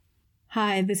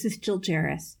Hi, this is Jill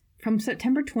Jarris. From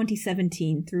September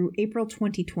 2017 through April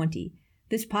 2020,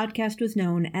 this podcast was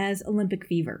known as Olympic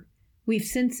Fever. We've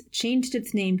since changed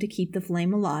its name to keep the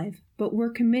flame alive, but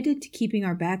we're committed to keeping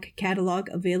our back catalog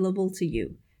available to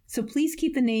you. So please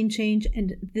keep the name change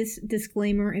and this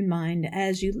disclaimer in mind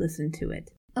as you listen to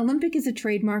it. Olympic is a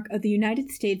trademark of the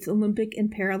United States Olympic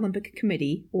and Paralympic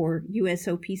Committee, or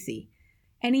USOPC.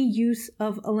 Any use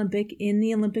of Olympic in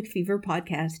the Olympic Fever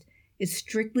podcast is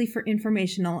strictly for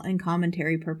informational and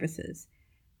commentary purposes.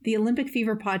 The Olympic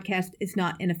Fever podcast is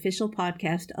not an official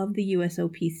podcast of the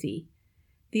USOPC.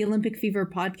 The Olympic Fever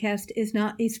podcast is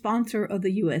not a sponsor of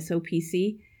the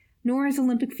USOPC, nor is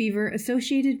Olympic Fever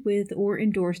associated with or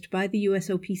endorsed by the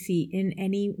USOPC in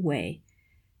any way.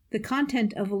 The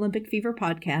content of Olympic Fever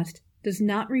podcast does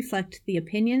not reflect the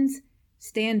opinions,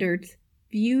 standards,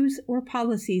 views, or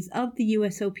policies of the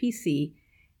USOPC,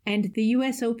 and the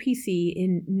USOPC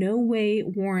in no way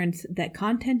warrants that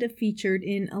content featured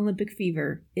in Olympic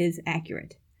Fever is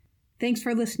accurate. Thanks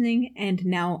for listening, and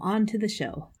now on to the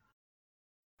show.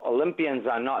 Olympians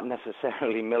are not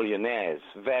necessarily millionaires.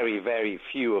 Very, very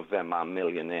few of them are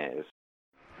millionaires.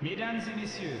 Mesdames et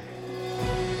messieurs,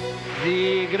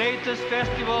 the greatest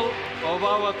festival of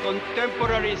our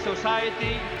contemporary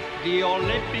society, the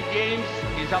Olympic Games,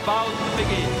 is about to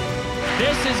begin.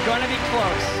 This is going to be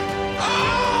close. Oh!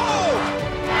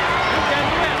 You can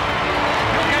do it!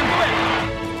 You can do it!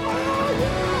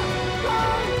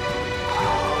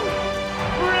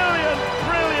 Brilliant,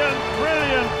 brilliant,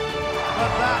 brilliant!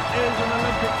 But that is an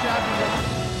Olympic champion.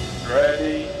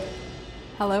 Ready?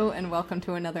 Hello and welcome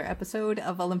to another episode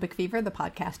of Olympic Fever, the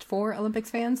podcast for Olympics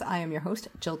fans. I am your host,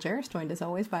 Jill Jarris, joined as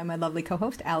always by my lovely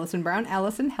co-host, Allison Brown.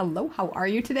 Allison, hello, how are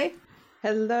you today?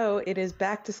 Hello, it is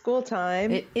back to school time.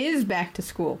 It is back to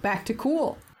school, back to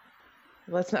cool.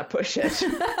 Let's not push it.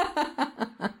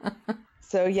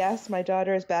 So yes, my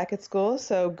daughter is back at school,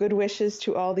 so good wishes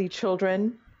to all the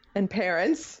children and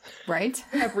parents. Right.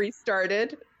 Have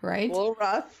restarted. Right. A little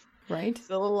rough. Right.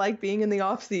 Still like being in the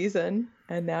off season.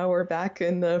 And now we're back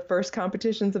in the first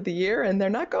competitions of the year, and they're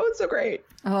not going so great.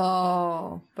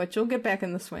 Oh, but you'll get back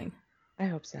in the swing. I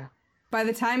hope so. By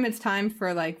the time it's time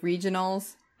for like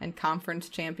regionals and conference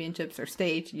championships or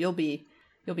state, you'll be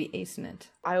acing it.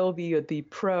 I will be the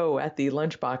pro at the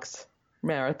lunchbox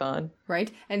marathon.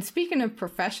 Right. And speaking of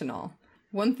professional,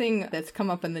 one thing that's come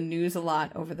up in the news a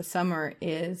lot over the summer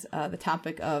is the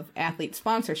topic of athlete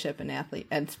sponsorship,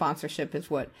 and sponsorship is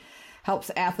what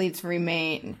helps athletes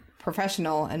remain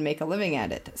professional and make a living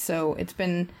at it. So it's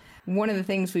been one of the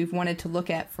things we've wanted to look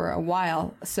at for a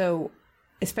while. So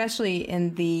especially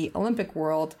in the Olympic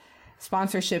world,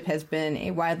 sponsorship has been a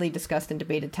widely discussed and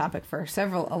debated topic for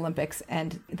several Olympics,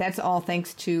 and that's all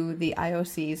thanks to the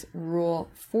IOC's Rule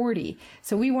 40.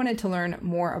 So we wanted to learn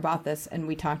more about this, and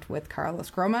we talked with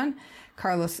Karolos Grohmann.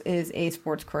 Karolos is a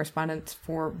sports correspondent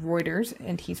for Reuters,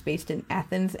 and he's based in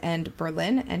Athens and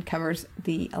Berlin and covers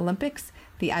the Olympics,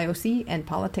 the IOC, and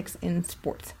politics in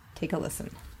sports. Take a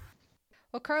listen.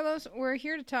 Well, Karolos, we're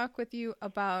here to talk with you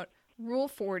about Rule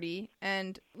 40,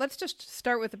 and let's just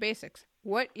start with the basics.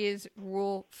 What is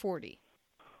Rule 40?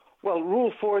 Well,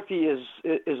 Rule 40 is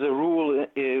a rule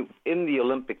in the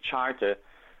Olympic Charter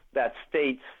that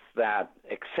states that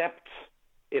except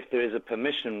if there is a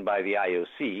permission by the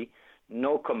IOC,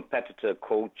 no competitor,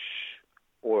 coach,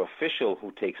 or official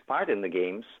who takes part in the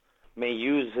games may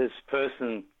use his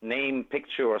person, name,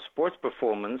 picture, or sports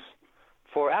performance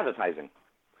for advertising.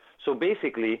 So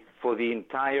basically, for the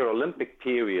entire Olympic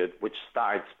period, which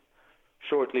starts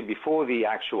shortly before the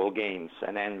actual games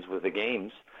and ends with the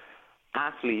games,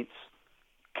 athletes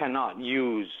cannot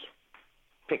use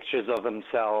pictures of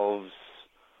themselves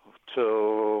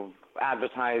to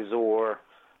advertise or,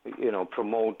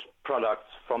 promote products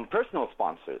from personal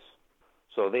sponsors.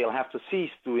 So they'll have to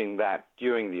cease doing that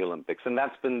during the Olympics, and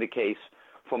that's been the case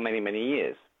for many, many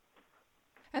years.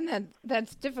 And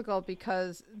that's difficult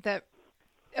because that's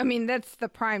the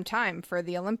prime time for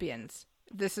the Olympians.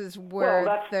 This is where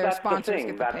their sponsors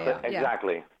get the payout.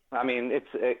 Exactly. Yeah. I mean,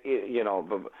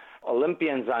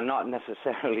 Olympians are not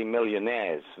necessarily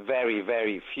millionaires. Very,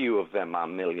 very few of them are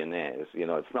millionaires.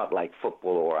 It's not like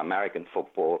football or American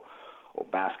football or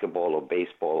basketball or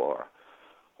baseball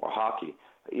or hockey.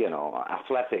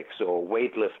 Athletics or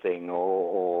weightlifting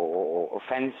or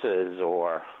fencers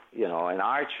or, in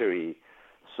archery.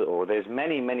 So there's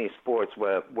many, many sports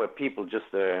where people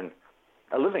just earn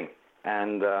a living.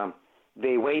 And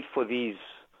they wait for these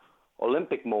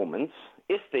Olympic moments,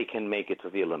 if they can make it to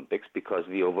the Olympics, because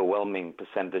the overwhelming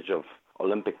percentage of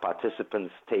Olympic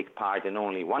participants take part in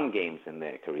only one Games in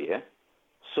their career.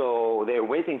 So they're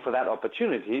waiting for that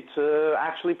opportunity to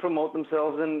actually promote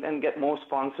themselves and get more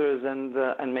sponsors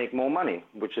and make more money,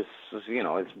 which is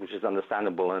which is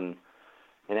understandable in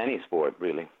any sport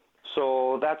really.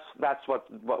 So that's what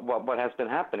has been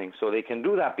happening. So they can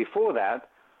do that before that,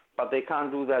 but they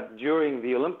can't do that during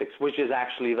the Olympics, which is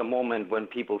actually the moment when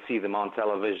people see them on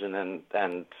television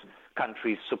and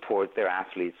countries support their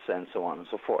athletes and so on and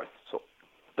so forth. So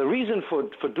the reason for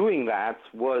doing that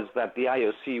was that the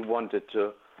IOC wanted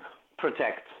to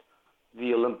protect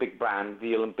the Olympic brand,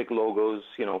 the Olympic logos,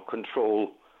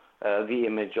 control the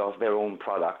image of their own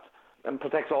product, and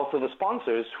protect also the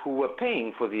sponsors who were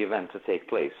paying for the event to take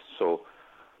place. So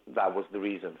that was the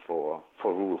reason for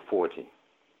Rule 40.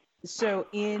 So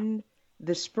in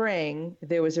the spring,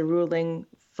 there was a ruling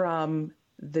from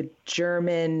the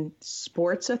German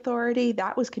Sports Authority.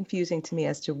 That was confusing to me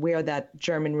as to where that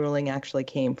German ruling actually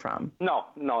came from. No,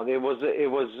 it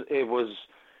was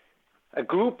a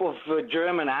group of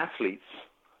German athletes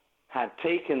had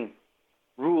taken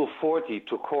Rule 40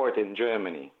 to court in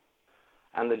Germany,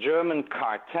 and the German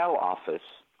cartel office,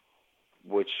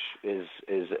 which is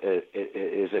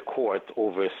a court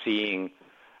overseeing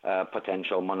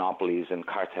potential monopolies and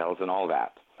cartels and all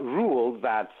that, ruled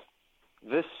that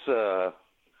this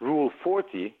Rule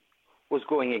 40 was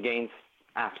going against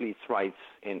athletes' rights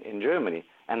in Germany,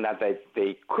 and that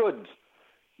they could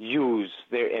use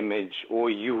their image or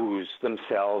use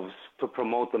themselves to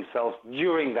promote themselves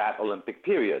during that Olympic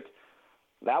period.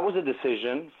 That was a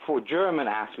decision for German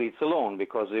athletes alone,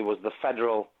 because it was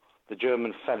the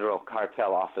German Federal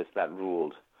Cartel Office that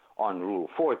ruled on Rule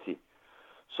 40.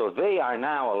 So they are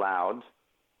now allowed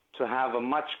to have a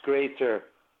much greater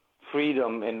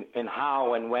freedom in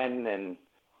how and when and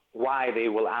why they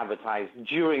will advertise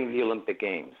during the Olympic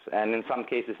Games. And in some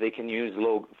cases, they can use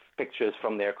pictures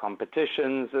from their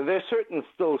competitions. There's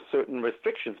still certain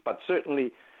restrictions, but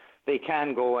certainly they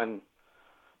can go and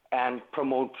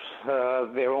promote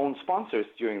their own sponsors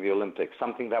during the Olympics,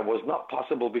 something that was not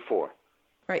possible before.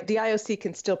 Right. The IOC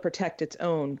can still protect its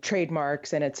own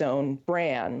trademarks and its own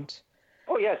brand.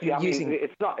 Oh yes, yeah.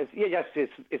 It's not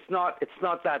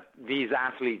that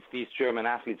these German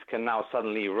athletes, can now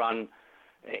suddenly run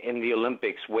in the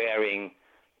Olympics wearing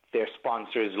their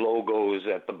sponsors' logos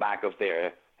at the back of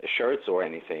their shirts or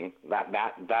anything.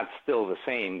 That's still the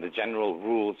same. The general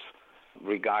rules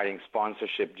regarding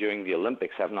sponsorship during the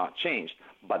Olympics have not changed,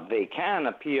 but they can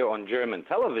appear on German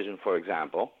television, for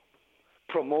example,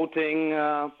 promoting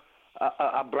a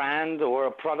brand or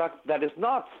a product that is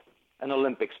not an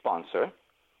Olympic sponsor,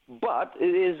 but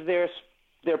it is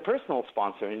their personal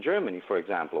sponsor in Germany, for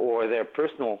example, or their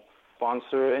personal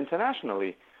sponsor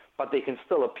internationally. But they can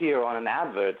still appear on an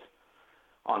advert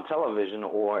on television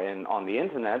or on the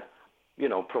internet,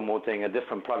 promoting a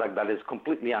different product that is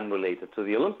completely unrelated to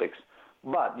the Olympics,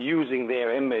 but using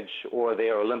their image or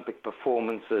their Olympic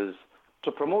performances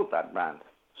to promote that brand.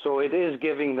 So it is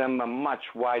giving them a much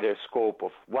wider scope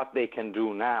of what they can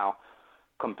do now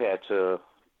compared to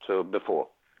before.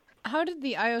 How did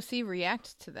the IOC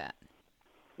react to that?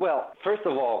 Well, first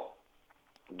of all,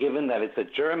 given that it's a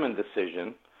German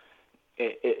decision,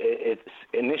 it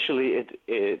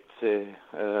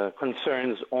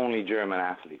concerns only German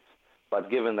athletes. But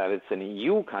given that it's an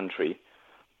EU country,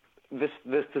 this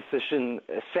decision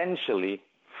essentially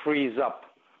frees up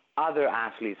other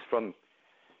athletes from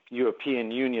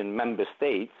European Union member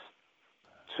states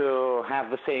to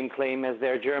have the same claim as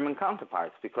their German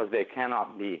counterparts, because there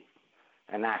cannot be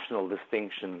a national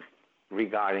distinction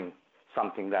regarding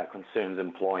something that concerns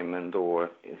employment or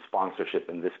sponsorship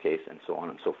in this case, and so on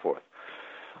and so forth.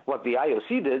 What the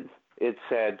IOC did, it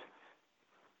said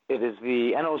it is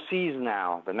the NOCs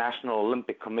now, the National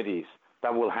Olympic Committees,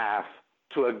 that will have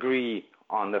to agree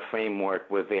on the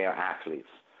framework with their athletes.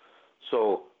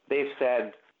 So they've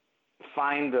said,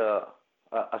 find a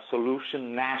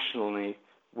solution nationally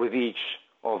with each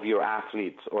of your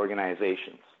athletes'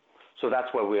 organizations. So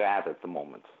that's where we're at the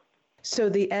moment. So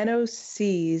the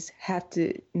NOCs have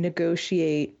to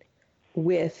negotiate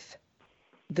with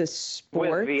the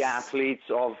sports? With the athletes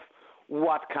of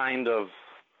what kind of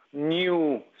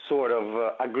new sort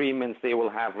of agreements they will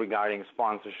have regarding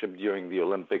sponsorship during the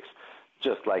Olympics,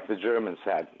 just like the Germans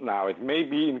had. Now, it may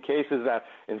be in cases that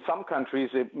in some countries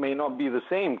it may not be the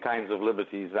same kinds of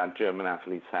liberties that German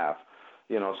athletes have.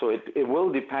 So it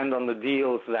will depend on the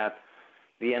deals that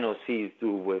the NOCs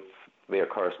do with their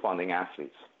corresponding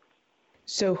athletes.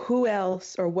 So who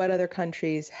else or what other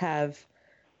countries have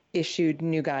issued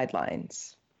new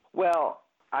guidelines? Well,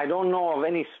 I don't know of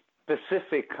any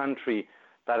specific country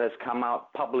that has come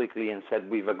out publicly and said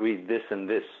we've agreed this and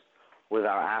this with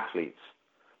our athletes.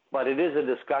 But it is a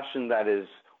discussion that is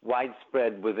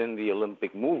widespread within the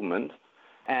Olympic movement.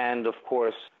 And of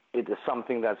course, it is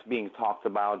something that's being talked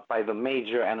about by the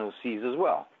major NOCs as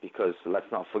well, because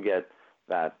let's not forget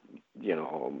that,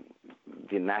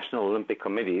 the National Olympic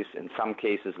Committees in some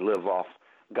cases live off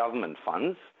government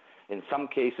funds, in some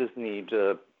cases need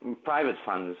private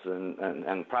funds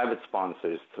and private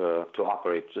sponsors to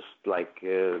operate, just like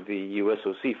the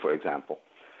USOC, for example.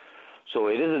 So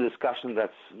it is a discussion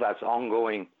that's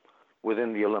ongoing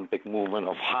within the Olympic movement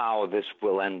of how this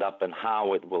will end up and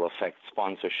how it will affect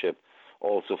sponsorship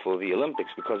also for the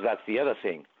Olympics, because that's the other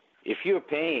thing. If you're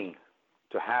paying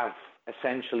to have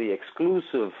essentially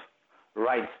exclusive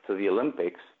rights to the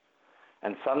Olympics,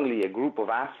 and suddenly a group of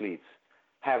athletes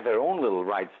have their own little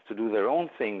rights to do their own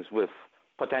things with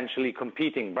potentially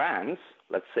competing brands,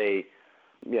 let's say,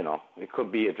 it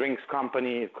could be a drinks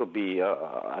company, it could be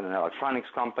an electronics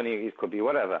company, it could be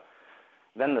whatever,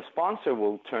 then the sponsor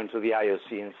will turn to the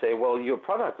IOC and say, well, your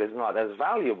product is not as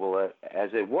valuable as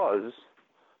it was,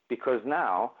 because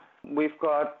now we've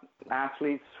got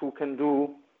athletes who can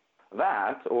do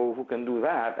that or who can do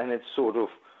that, and it's sort of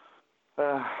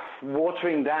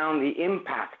watering down the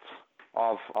impact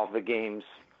of the games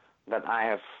that I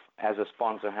have, as a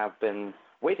sponsor, have been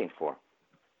waiting for.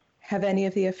 Have any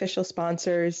of the official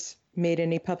sponsors made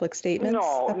any public statements?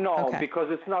 No, okay. Because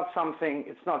it's not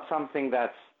something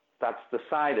that's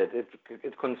decided.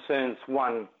 It concerns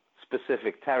one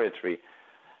specific territory,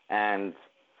 and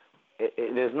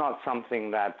it is not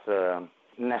something that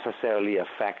necessarily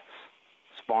affects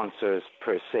sponsors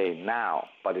per se now,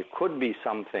 but it could be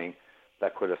something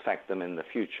that could affect them in the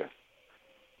future.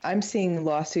 I'm seeing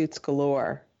lawsuits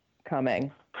galore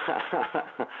coming.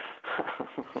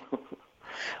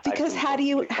 Because how do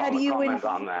you comment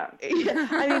on that?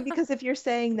 I mean, because if you're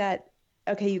saying that,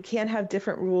 okay, you can't have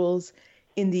different rules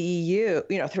in the EU,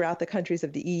 throughout the countries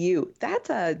of the EU, that's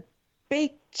a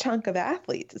big chunk of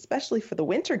athletes, especially for the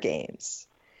winter games,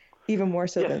 even more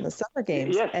so than the summer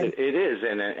games. Yes, it is.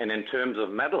 And in terms of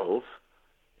medals,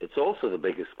 it's also the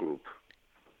biggest group.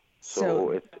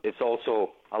 So it's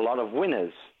also a lot of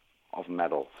winners of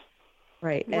medals.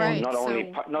 Right. And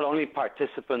not only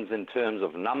participants in terms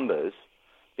of numbers,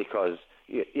 because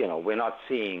we're not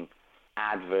seeing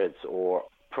adverts or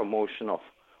promotion of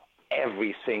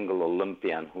every single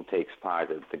Olympian who takes part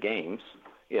at the games.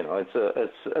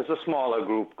 It's a smaller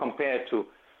group compared to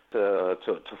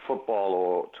football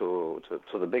or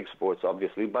to the big sports,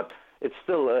 obviously, but it's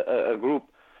still a group.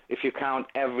 If you count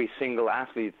every single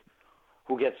athlete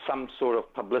who gets some sort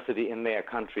of publicity in their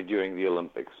country during the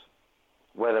Olympics,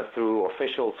 whether through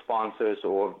official sponsors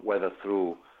or whether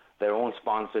through their own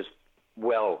sponsors,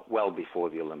 well before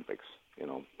the Olympics,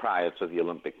 prior to the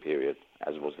Olympic period,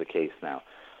 as was the case now.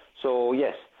 So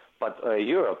yes, but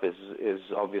Europe is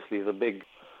obviously the big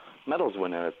medals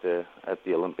winner at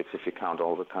the Olympics if you count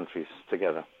all the countries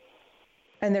together.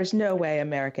 And there's no way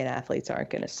American athletes aren't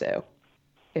going to sue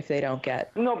if they don't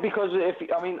get. No, because I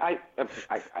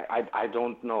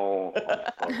don't know.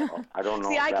 I don't know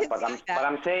See, but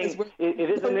I'm saying it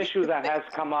is an issue that has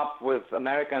come up with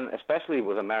especially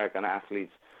with American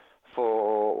athletes, for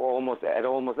almost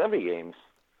every games,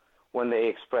 when they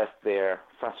expressed their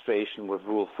frustration with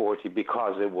Rule 40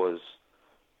 because it was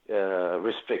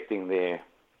restricting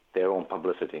their own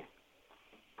publicity.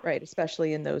 Right,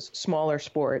 especially in those smaller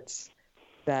sports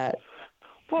that.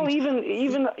 Well,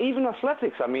 even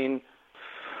athletics. I mean,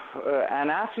 an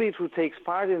athlete who takes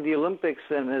part in the Olympics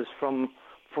and is from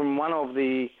one of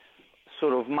the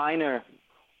sort of minor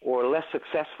or less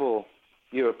successful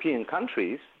European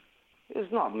countries is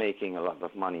not making a lot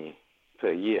of money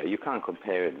per year. You can't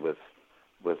compare it with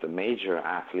the major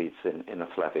athletes in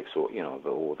athletics, or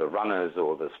the runners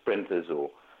or the sprinters,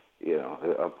 or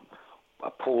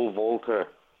a pole vaulter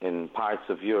in parts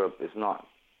of Europe is not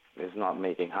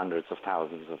making hundreds of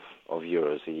thousands of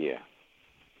euros a year.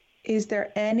 Is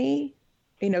there any,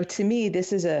 to me,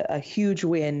 this is a huge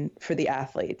win for the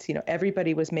athletes.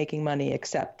 Everybody was making money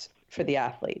except for the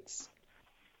athletes.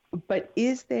 But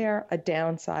is there a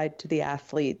downside to the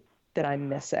athlete that I'm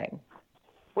missing?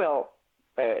 Well,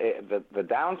 the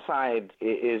downside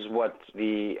is what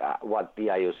the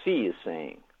IOC is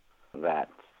saying, that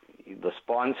the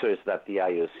sponsors that the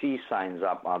IOC signs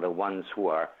up are the ones who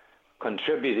are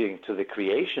contributing to the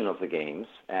creation of the games,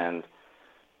 and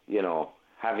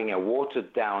having a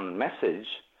watered down message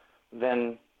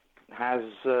then has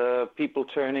people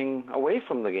turning away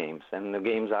from the games, and the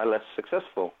games are less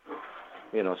successful.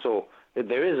 So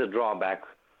there is a drawback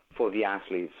for the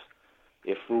athletes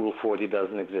if Rule 40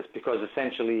 doesn't exist, because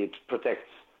essentially it protects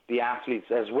the athletes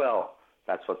as well.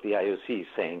 That's what the IOC is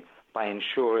saying, by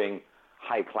ensuring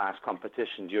high-class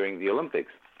competition during the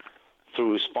Olympics.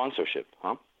 through sponsorship,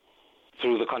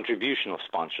 through the contribution of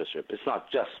sponsorship. It's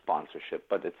not just sponsorship,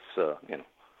 but it's it's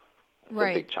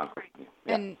right. a big chunk.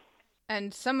 Yeah.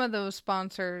 And some of those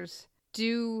sponsors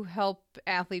do help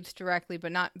athletes directly,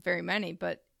 but not very many.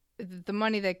 But the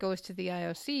money that goes to the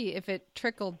IOC, if it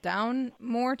trickled down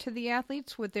more to the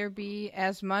athletes, would there be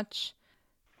as much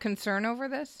concern over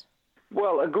this?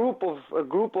 Well, a group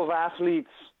of athletes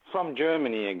from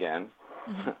Germany again,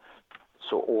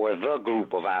 or the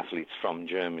group of athletes from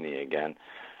Germany again,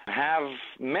 have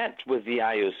met with the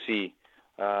IOC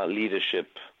leadership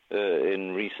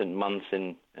in recent months,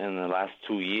 in the last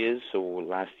 2 years, or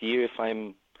last year, if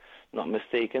I'm not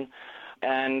mistaken,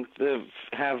 and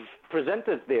have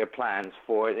presented their plans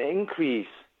for an increase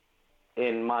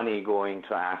in money going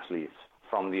to athletes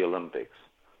from the Olympics.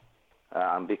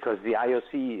 Because the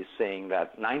IOC is saying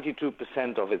that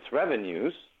 92% of its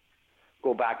revenues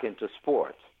go back into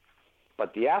sport.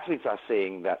 But the athletes are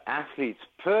saying that athletes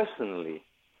personally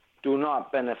do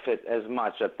not benefit as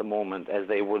much at the moment as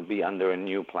they would be under a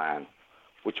new plan,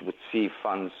 which would see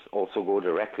funds also go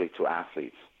directly to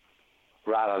athletes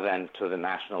rather than to the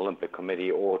National Olympic Committee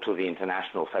or to the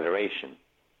International Federation,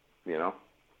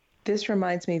 This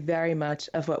reminds me very much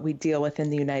of what we deal with in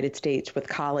the United States with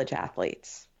college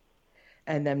athletes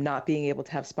and them not being able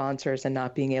to have sponsors and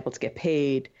not being able to get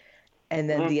paid. And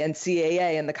then the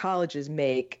NCAA and the colleges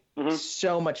make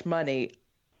so much money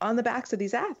on the backs of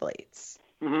these athletes.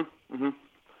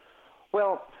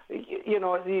 Well,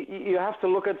 you have to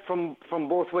look at it from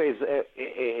both ways.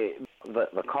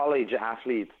 The college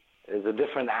athlete is a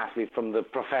different athlete from the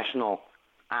professional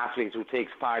athlete who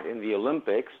takes part in the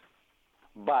Olympics,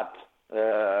 but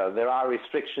there are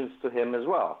restrictions to him as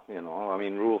well.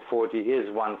 Rule 40 is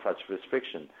one such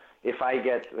restriction. If I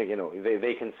get,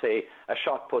 they can say a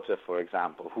shot putter, for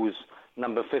example, who's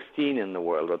number 15 in the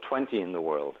world or 20 in the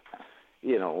world,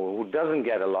 who doesn't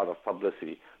get a lot of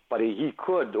publicity, but he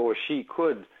could or she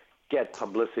could get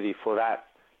publicity for that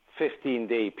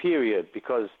 15-day period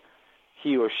because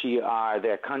he or she are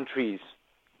their country's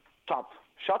top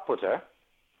shot putter,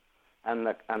 and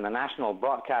the national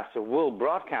broadcaster will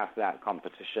broadcast that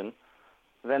competition,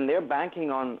 then they're banking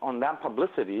on that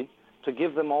publicity to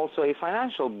give them also a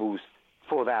financial boost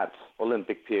for that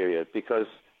Olympic period, because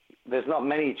there's not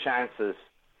many chances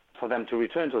for them to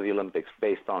return to the Olympics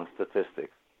based on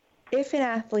statistics. If an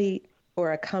athlete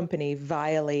or a company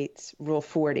violates Rule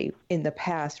 40 in the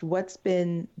past, what's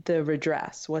been the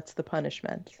redress? What's the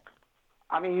punishment?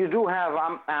 You do have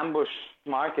ambush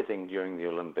marketing during the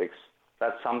Olympics.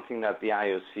 That's something that the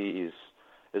IOC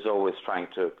is always trying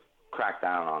to crack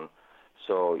down on.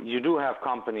 So you do have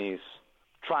companies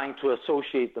trying to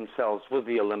associate themselves with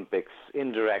the Olympics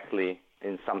indirectly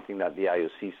in something that the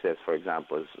IOC says, for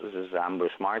example, is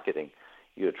ambush marketing.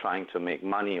 You're trying to make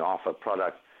money off a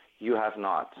product you have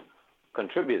not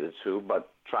contributed to,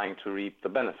 but trying to reap the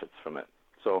benefits from it.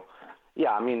 So,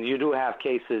 you do have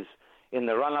cases in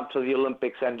the run-up to the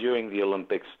Olympics and during the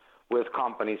Olympics with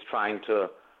companies trying to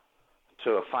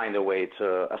find a way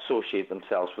to associate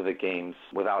themselves with the games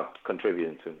without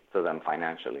contributing to them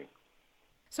financially.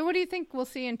 So what do you think we'll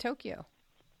see in Tokyo?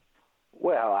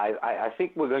 Well, I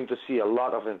think we're going to see a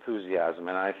lot of enthusiasm,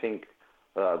 and I think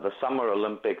the Summer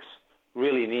Olympics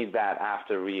really need that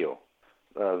after Rio.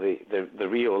 The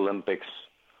Rio Olympics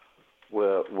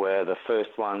were the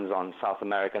first ones on South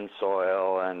American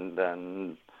soil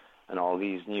and all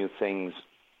these new things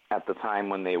at the time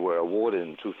when they were awarded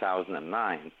in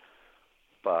 2009.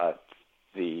 But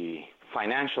the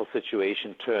financial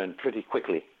situation turned pretty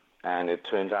quickly, and it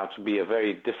turned out to be a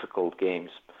very difficult games,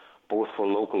 both for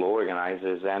local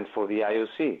organizers and for the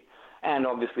IOC. And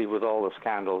obviously with all the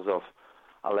scandals of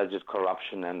alleged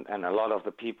corruption and a lot of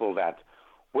the people that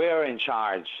were in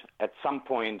charge at some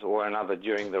point or another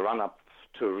during the run-up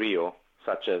to Rio,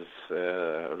 such as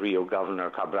Rio Governor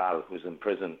Cabral, who's in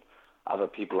prison, other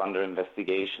people under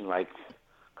investigation like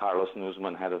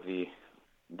Karolos, head of the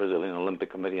Brazilian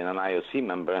Olympic Committee and an IOC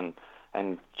member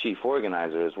and chief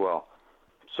organizer as well.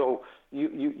 So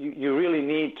you really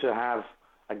need to have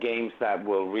a games that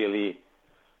will really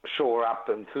shore up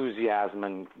enthusiasm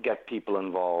and get people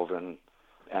involved.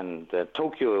 And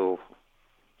Tokyo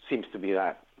seems to be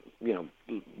that,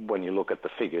 when you look at the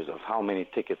figures of how many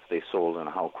tickets they sold and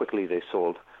how quickly they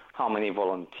sold, how many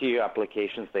volunteer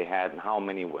applications they had and how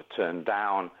many were turned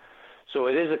down. So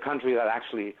it is a country that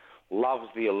actually loves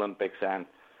the Olympics, and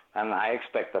I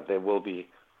expect that there will be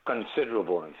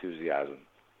considerable enthusiasm.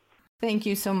 Thank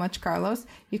you so much, Carlos.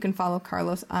 You can follow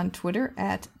Carlos on Twitter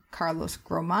at Carlos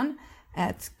Grohmann.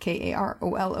 That's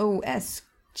KarlosGrohmann,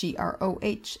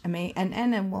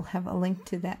 and we'll have a link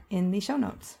to that in the show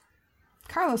notes.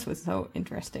 Carlos was so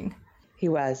interesting. He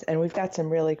was. And we've got some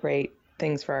really great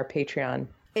things for our Patreon.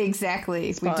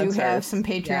 Exactly. Sponsors. We do have some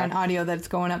Patreon audio that's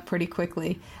going up pretty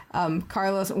quickly.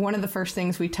 Carlos, one of the first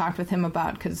things we talked with him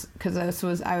about, because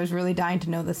I was really dying to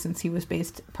know this since he was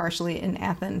based partially in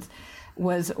Athens,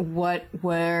 was what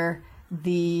were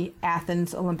the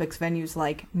Athens Olympics venues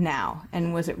like now?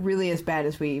 And was it really as bad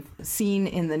as we've seen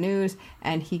in the news?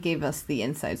 And he gave us the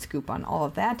inside scoop on all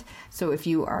of that. So if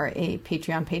you are a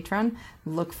Patreon patron,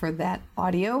 look for that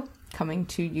audio coming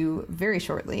to you very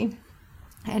shortly.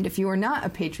 And if you are not a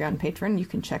Patreon patron, you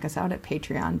can check us out at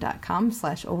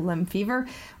patreon.com/OlympFever.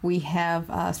 We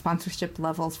have sponsorship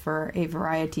levels for a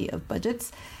variety of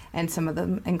budgets, and some of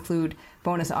them include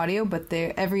bonus audio, but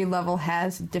every level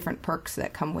has different perks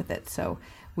that come with it. So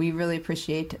we really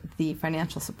appreciate the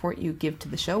financial support you give to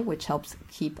the show, which helps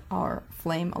keep our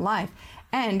flame alive.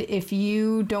 And if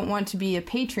you don't want to be a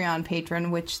Patreon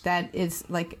patron, which that is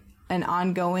like an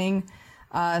ongoing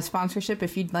sponsorship,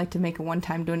 if you'd like to make a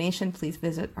one-time donation, please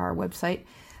visit our website,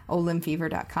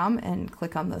 olympfever.com, and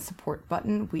click on the support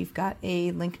button. We've got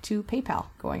a link to PayPal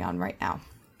going on right now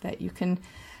that you can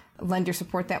lend your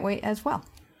support that way as well.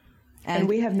 And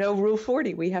we have no Rule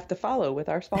 40 we have to follow with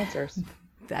our sponsors.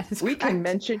 That is we correct. can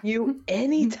mention you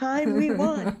anytime we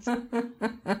want.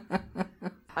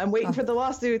 I'm waiting for the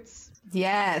lawsuits.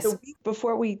 Yes. The week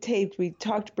before we taped, we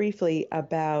talked briefly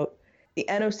about the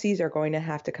NOCs are going to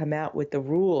have to come out with the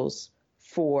rules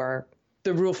for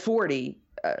the Rule 40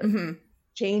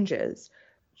 changes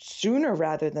sooner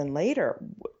rather than later.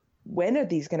 When are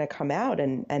these going to come out,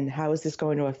 and how is this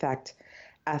going to affect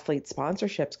athlete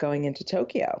sponsorships going into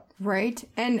Tokyo? Right.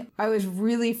 And I was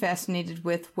really fascinated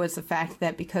was the fact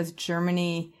that because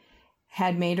Germany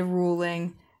had made a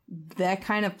ruling, that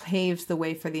kind of paves the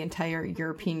way for the entire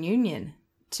European Union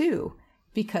too.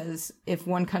 Because if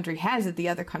one country has it, the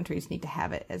other countries need to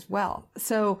have it as well.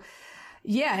 So,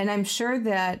 yeah, and I'm sure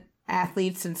that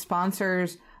athletes and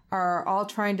sponsors are all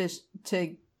trying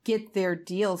to get their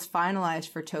deals finalized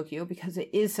for Tokyo because it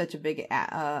is such a big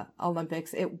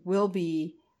Olympics. It will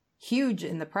be huge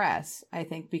in the press, I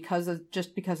think, because of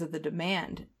the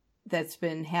demand that's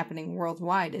been happening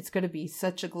worldwide. It's going to be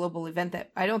such a global event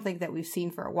that I don't think that we've seen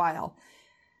for a while.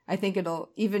 I think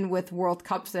even with World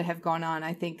Cups that have gone on,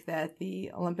 I think that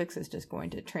the Olympics is just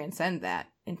going to transcend that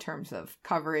in terms of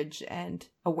coverage and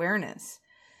awareness.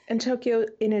 And Tokyo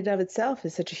in and of itself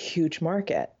is such a huge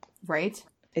market. Right?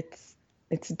 It's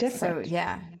different. So,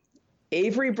 yeah.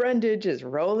 Avery Brundage is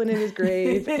rolling in his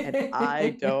grave, and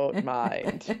I don't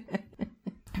mind.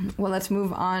 Well, let's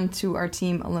move on to our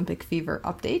Team Olympic Fever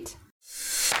update.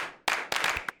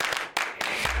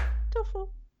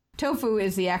 TOFU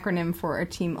is the acronym for our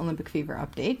Team Olympic Fever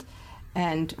update.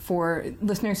 And for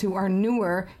listeners who are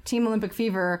newer, Team Olympic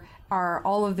Fever are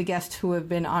all of the guests who have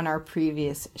been on our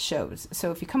previous shows. So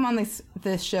if you come on this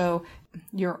show,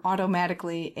 you're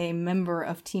automatically a member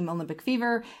of Team Olympic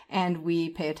Fever, and we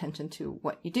pay attention to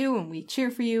what you do, and we cheer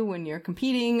for you when you're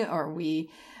competing, or we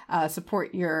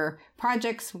support your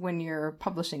projects when you're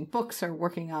publishing books or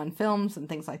working on films and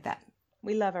things like that.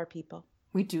 We love our people.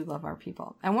 We do love our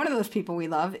people. And one of those people we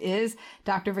love is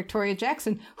Dr. Victoria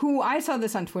Jackson, who I saw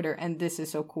this on Twitter, and this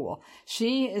is so cool.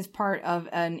 She is part of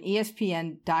an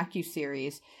ESPN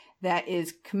docuseries that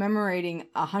is commemorating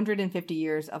 150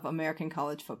 years of American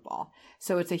college football.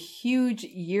 So it's a huge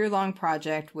year-long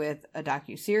project with a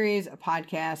docuseries, a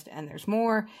podcast, and there's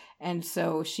more. And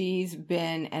so she's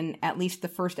been in at least the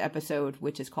first episode,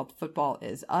 which is called Football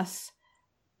Is Us,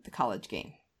 the college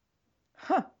game.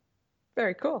 Huh.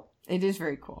 Very cool. It is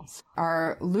very cool.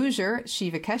 Our loser,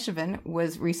 Shiva Keshavan,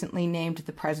 was recently named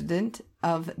the president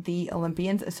of the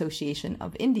Olympians Association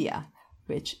of India,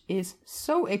 which is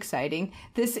so exciting.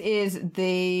 This is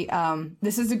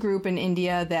a group in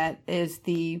India that is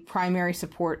the primary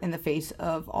support in the face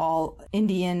of all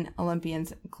Indian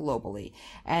Olympians globally.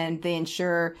 And they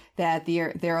ensure that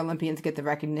their Olympians get the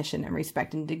recognition and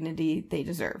respect and dignity they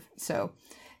deserve. So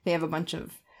they have a bunch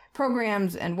of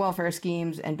programs and welfare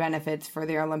schemes and benefits for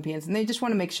their Olympians, and they just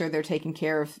want to make sure they're taken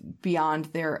care of beyond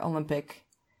their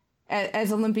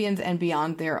as Olympians and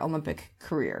beyond their Olympic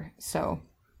career. So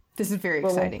this is very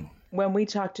exciting. When we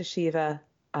talked to Shiva,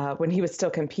 when he was still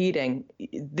competing,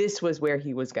 this was where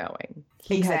he was going.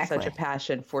 He had such a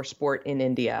passion for sport in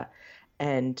India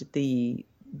and the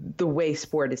way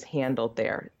sport is handled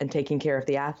there and taking care of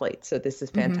the athletes. So this is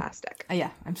fantastic.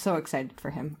 Yeah, I'm so excited for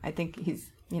him. I think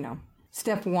he's,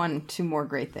 step one to more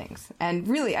great things. And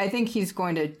really, I think he's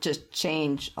going to just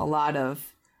change a lot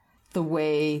of the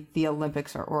way the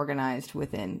Olympics are organized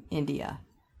within India.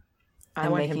 I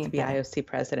want him to be IOC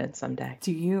president someday.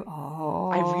 Do you?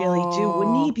 Oh. I really do.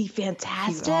 Wouldn't he be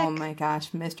fantastic? Oh my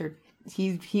gosh, Mr.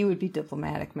 he would be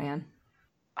diplomatic, man.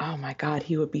 Oh my God,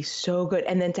 he would be so good.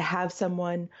 And then to have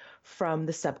someone from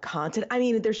the subcontinent. I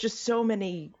mean, there's just so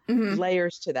many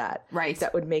layers to that. Right.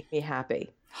 That would make me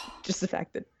happy. Just the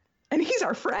fact that, and he's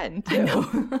our friend too. I know.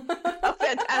 How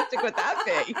fantastic would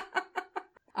that be?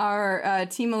 Our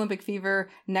Team Olympic Fever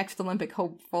next Olympic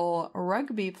hopeful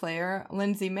rugby player,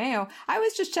 Lindsay Mayo. I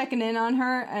was just checking in on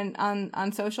her and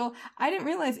on social. I didn't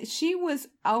realize she was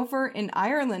over in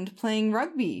Ireland playing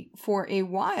rugby for a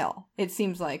while. It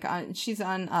seems like she's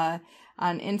on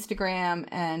Instagram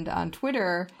and on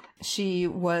Twitter. She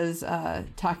was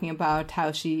talking about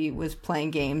how she was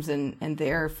playing games and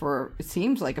there for, it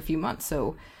seems like, a few months.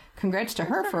 So congrats to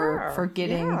her for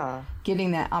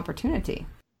getting that opportunity.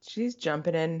 She's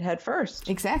jumping in head first.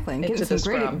 Exactly. And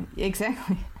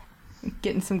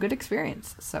getting some good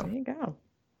experience. So there you go.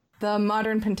 The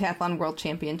Modern Pentathlon World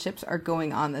Championships are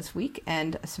going on this week,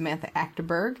 and Samantha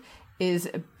Achterberg is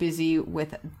busy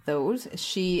with those.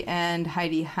 She and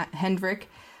Heidi Hendrick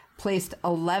placed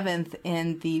 11th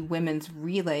in the women's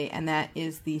relay, and that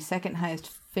is the second highest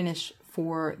finish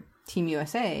for Team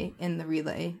USA in the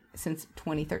relay since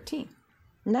 2013.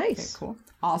 Nice. Very cool.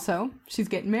 Also, she's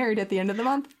getting married at the end of the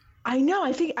month. I know.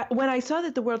 I think when I saw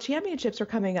that the World Championships were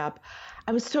coming up,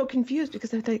 I was so confused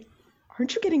because I thought,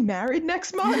 aren't you getting married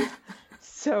next month?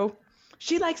 So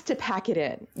she likes to pack it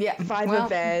in. Yeah. 5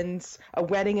 events, a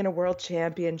wedding and a World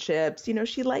Championships. You know,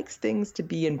 she likes things to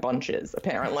be in bunches,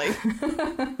 apparently.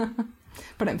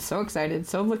 But I'm so excited.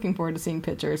 So looking forward to seeing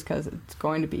pictures because it's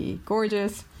going to be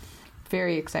gorgeous.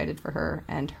 Very excited for her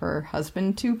and her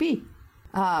husband to be.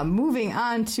 Moving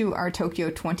on to our Tokyo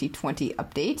 2020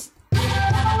 update.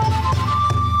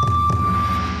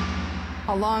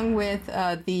 Along with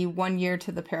the 1 year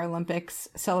to the Paralympics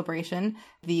celebration,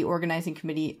 the organizing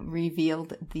committee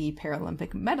revealed the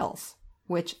Paralympic medals,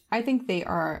 which I think they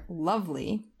are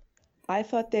lovely. I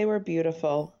thought they were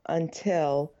beautiful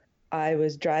until I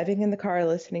was driving in the car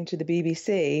listening to the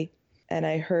BBC, and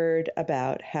I heard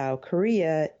about how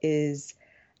Korea is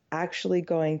actually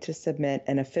going to submit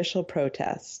an official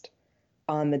protest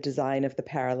on the design of the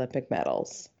Paralympic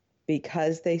medals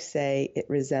because they say it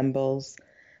resembles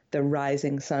the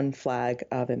rising sun flag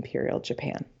of Imperial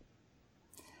Japan,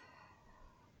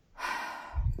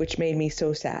 which made me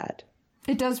so sad.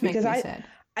 It does make me sad.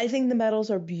 I think the medals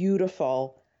are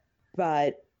beautiful,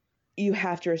 but you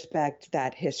have to respect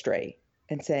that history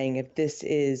and saying if this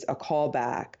is a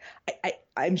callback,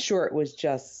 I'm sure it was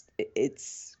just,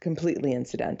 it's completely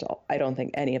incidental. I don't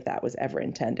think any of that was ever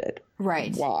intended.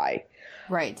 Right. Why?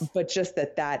 Right. But just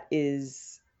that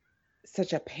is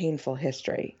such a painful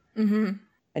history. Mm-hmm.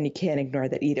 And you can't ignore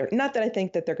that either. Not that I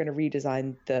think that they're going to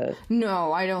redesign the...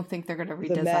 No, I don't think they're going to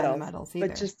redesign the medals either.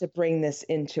 But just to bring this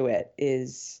into it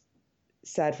is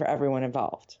sad for everyone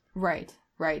involved. Right,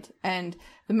 right. And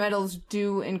the medals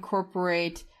do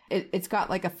incorporate... It's got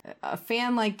like a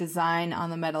fan-like design on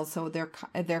the medals, so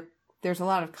there's a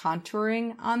lot of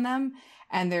contouring on them,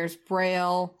 and there's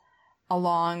braille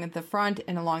along the front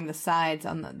and along the sides.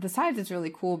 On the sides is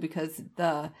really cool because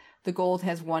the gold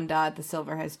has 1 dot, the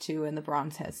silver has 2, and the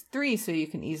bronze has 3, so you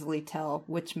can easily tell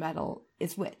which medal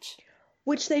is which.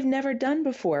 Which they've never done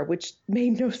before, which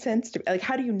made no sense to me. Like,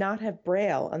 how do you not have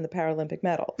braille on the Paralympic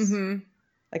medals? Mm-hmm.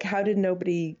 Like, how did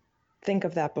nobody think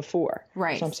of that before?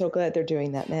 Right. So I'm so glad they're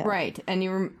doing that now. Right. And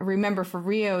you remember for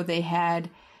Rio, they had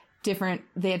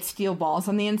steel balls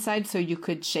on the inside, so you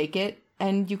could shake it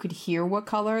and you could hear what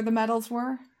color the medals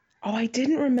were. Oh, I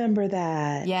didn't remember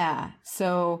that. Yeah.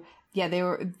 So, yeah,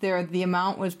 the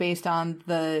amount was based on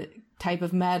the type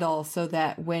of medal so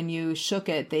that when you shook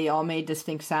it, they all made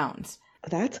distinct sounds.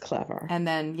 That's clever. And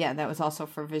then, yeah, that was also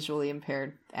for visually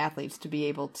impaired athletes to be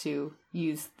able to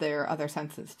use their other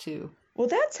senses too. Well,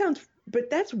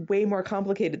 but that's way more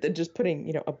complicated than just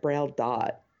putting, a braille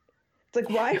dot. It's like,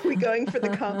 why are we going for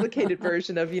the complicated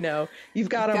version of, you've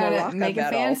got a Morocco make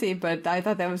medal. it fancy, but I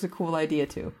thought that was a cool idea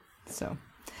too. So,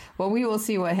 well, we will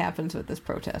see what happens with this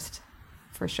protest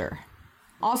for sure.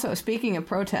 Also, speaking of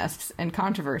protests and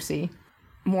controversy,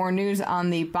 more news on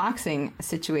the boxing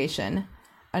situation.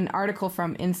 An article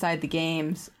from Inside the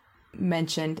Games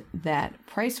mentioned that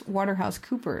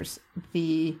PricewaterhouseCoopers,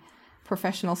 the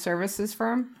professional services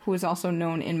firm, who is also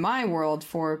known in my world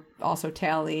for also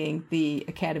tallying the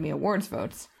Academy Awards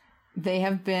votes, they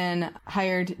have been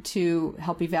hired to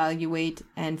help evaluate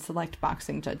and select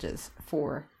boxing judges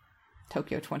for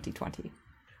Tokyo 2020.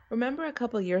 Remember a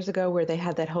couple of years ago where they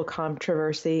had that whole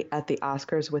controversy at the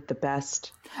Oscars with the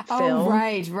best film? Oh,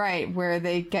 right, where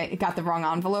they got the wrong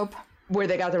envelope. Where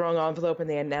they got the wrong envelope and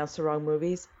they announced the wrong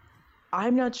movies.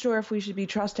 I'm not sure if we should be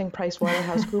trusting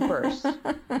PricewaterhouseCoopers.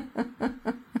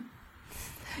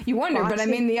 You wonder, but I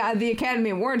mean, the Academy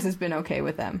Awards has been okay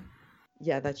with them.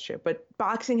 Yeah, that's true. But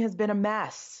boxing has been a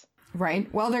mess.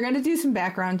 Right. Well, they're going to do some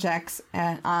background checks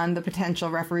on the potential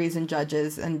referees and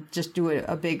judges and just do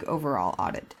a big overall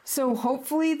audit. So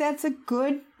hopefully that's a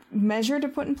good measure to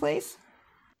put in place.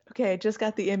 Okay, I just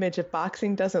got the image. If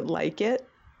boxing doesn't like it,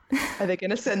 are they going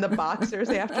to send the boxers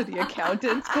after the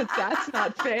accountants? Because that's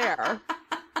not fair.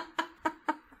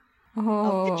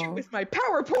 I'll hit you with my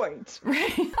PowerPoint.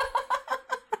 Right.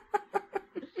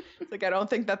 It's like, I don't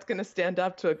think that's going to stand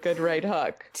up to a good right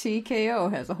hook.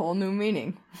 TKO has a whole new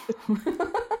meaning.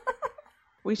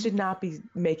 We should not be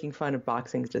making fun of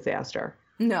boxing's disaster.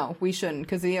 No, we shouldn't,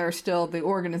 because the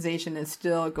organization is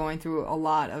still going through a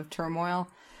lot of turmoil.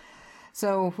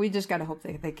 So we just got to hope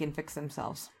they can fix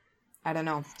themselves. I don't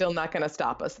know. Still not going to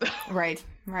stop us, though. Right.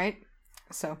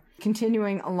 So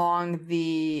continuing along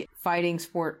the fighting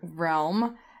sport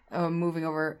realm, moving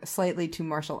over slightly to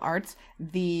martial arts,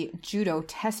 the judo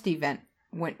test event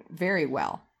went very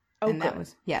well. Oh, and that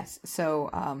was, yes. So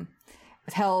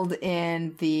it's held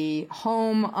in the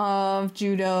home of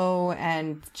judo,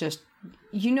 and just,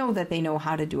 that they know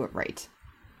how to do it right.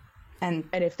 And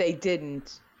if they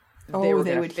didn't, they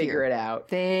would figure it out.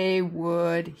 They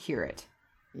would hear it.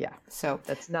 Yeah. So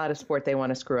that's not a sport they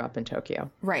want to screw up in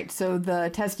Tokyo. Right. So the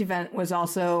test event was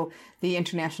also the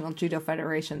International Judo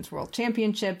Federation's World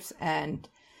Championships and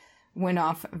went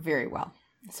off very well.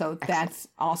 So that's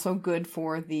also good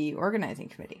for the organizing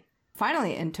committee.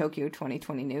 Finally, in Tokyo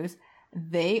 2020 news,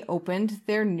 they opened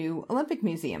their new Olympic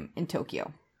Museum in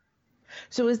Tokyo.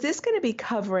 So is this going to be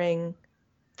covering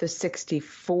the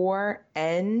 64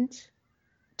 and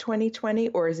 2020,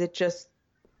 or is it just,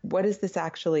 what is this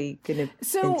actually going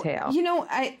to entail?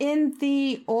 In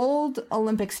the old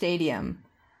Olympic Stadium,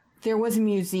 there was a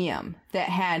museum that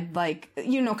had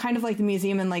kind of like the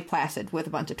museum in Lake Placid with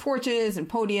a bunch of torches and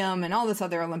podium and all this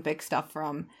other Olympic stuff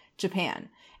from Japan.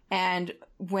 And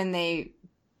when they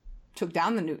took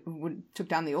down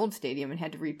the old stadium and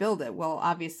had to rebuild it, well,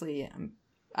 obviously,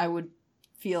 I would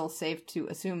feel safe to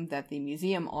assume that the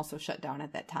museum also shut down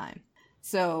at that time.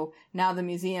 So now the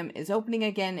museum is opening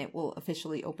again. It will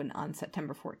officially open on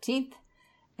September 14th,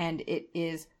 and it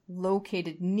is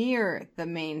located near the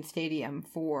main stadium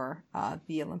for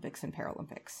the Olympics and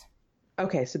Paralympics.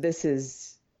 Okay, so this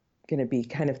is going to be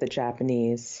kind of the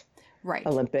Japanese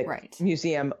Olympic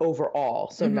Museum overall,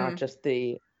 so not just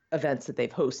the events that they've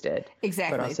hosted.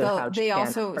 Exactly. But also how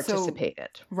Japan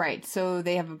participated. So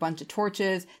they have a bunch of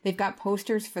torches. They've got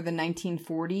posters for the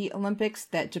 1940 Olympics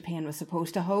that Japan was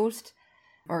supposed to host.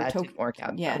 That didn't work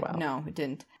out that well. No, it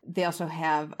didn't. They also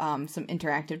have some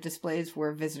interactive displays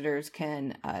where visitors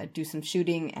can do some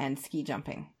shooting and ski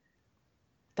jumping.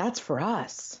 That's for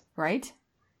us. Right?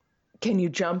 Can you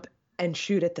jump and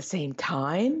shoot at the same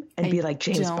time and be like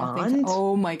James Bond?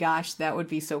 Oh my gosh, that would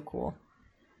be so cool.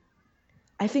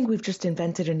 I think we've just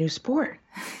invented a new sport.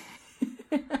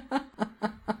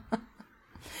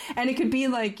 And it could be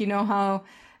like, how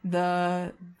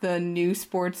the new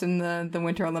sports in the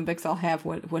Winter Olympics all have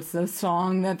what's the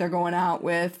song that they're going out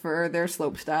with for their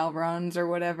slope style runs or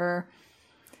whatever.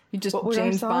 You just what would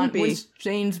James Bond be? Which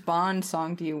James Bond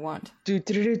song do you want?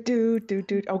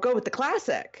 I'll go with the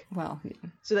classic. Well,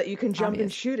 so that you can jump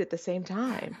and shoot at the same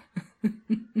time.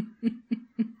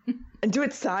 And do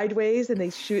it sideways, and they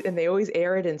shoot, and they always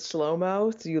air it in slow-mo,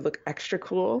 so you look extra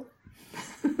cool.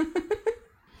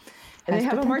 And they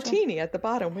have a martini at the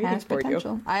bottom waiting for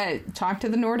you. I talked to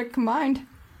the Nordic Combined.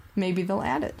 Maybe they'll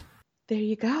add it. There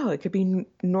you go. It could be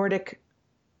Nordic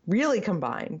really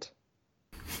combined.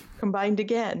 Combined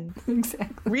again.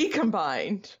 Exactly.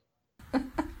 Recombined.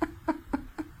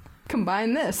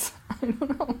 Combine this. I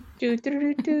don't know.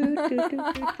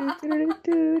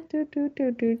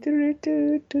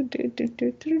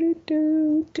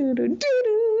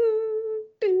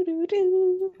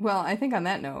 Well, I think on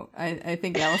that note, I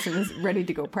think Allison is ready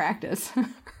to go practice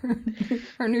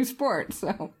her new sport,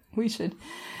 so we should.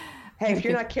 Hey, if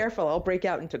you're not careful, I'll break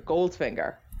out into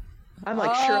Goldfinger. I'm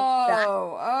like Shirley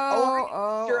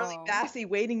Bassey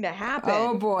waiting to happen.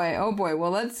 Oh boy.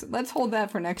 Well, let's hold that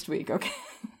for next week, okay?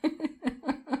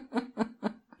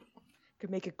 Could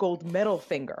make a gold medal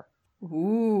finger.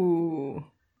 Ooh.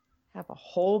 Have a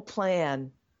whole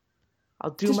plan. I'll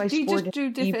do my sport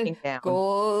in the evening now.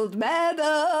 Gold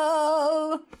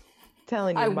medal.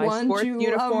 Telling you, my want sport you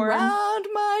uniform around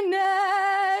my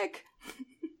neck.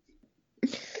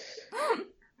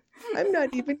 I'm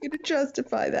not even going to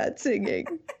justify that singing.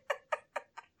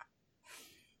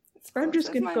 I'm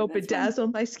just going to go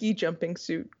bedazzle my ski jumping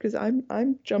suit because I'm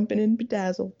jumping in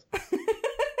bedazzled.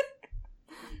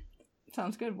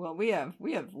 Sounds good. Well, we have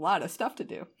a lot of stuff to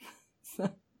do.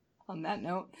 So On that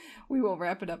note, we will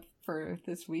wrap it up for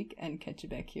this week and catch you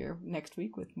back here next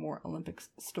week with more Olympics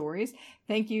stories.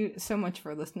 Thank you so much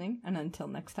for listening, and until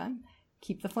next time,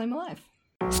 keep the flame alive.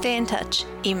 Stay in touch.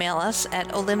 Email us at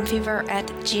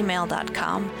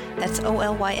olymfever@gmail.com. That's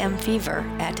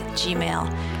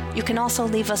olymfever@gmail. You can also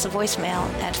leave us a voicemail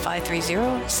at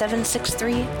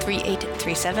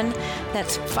 530-763-3837.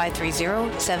 That's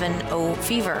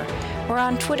 530-70-FEVER. We're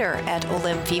on Twitter at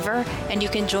OlymFever, and you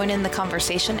can join in the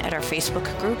conversation at our Facebook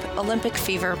group, Olympic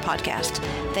Fever Podcast.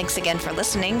 Thanks again for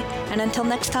listening, and until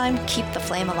next time, keep the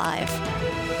flame alive.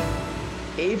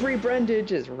 Avery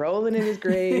Brundage is rolling in his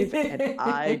grave, and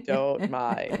I don't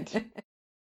mind.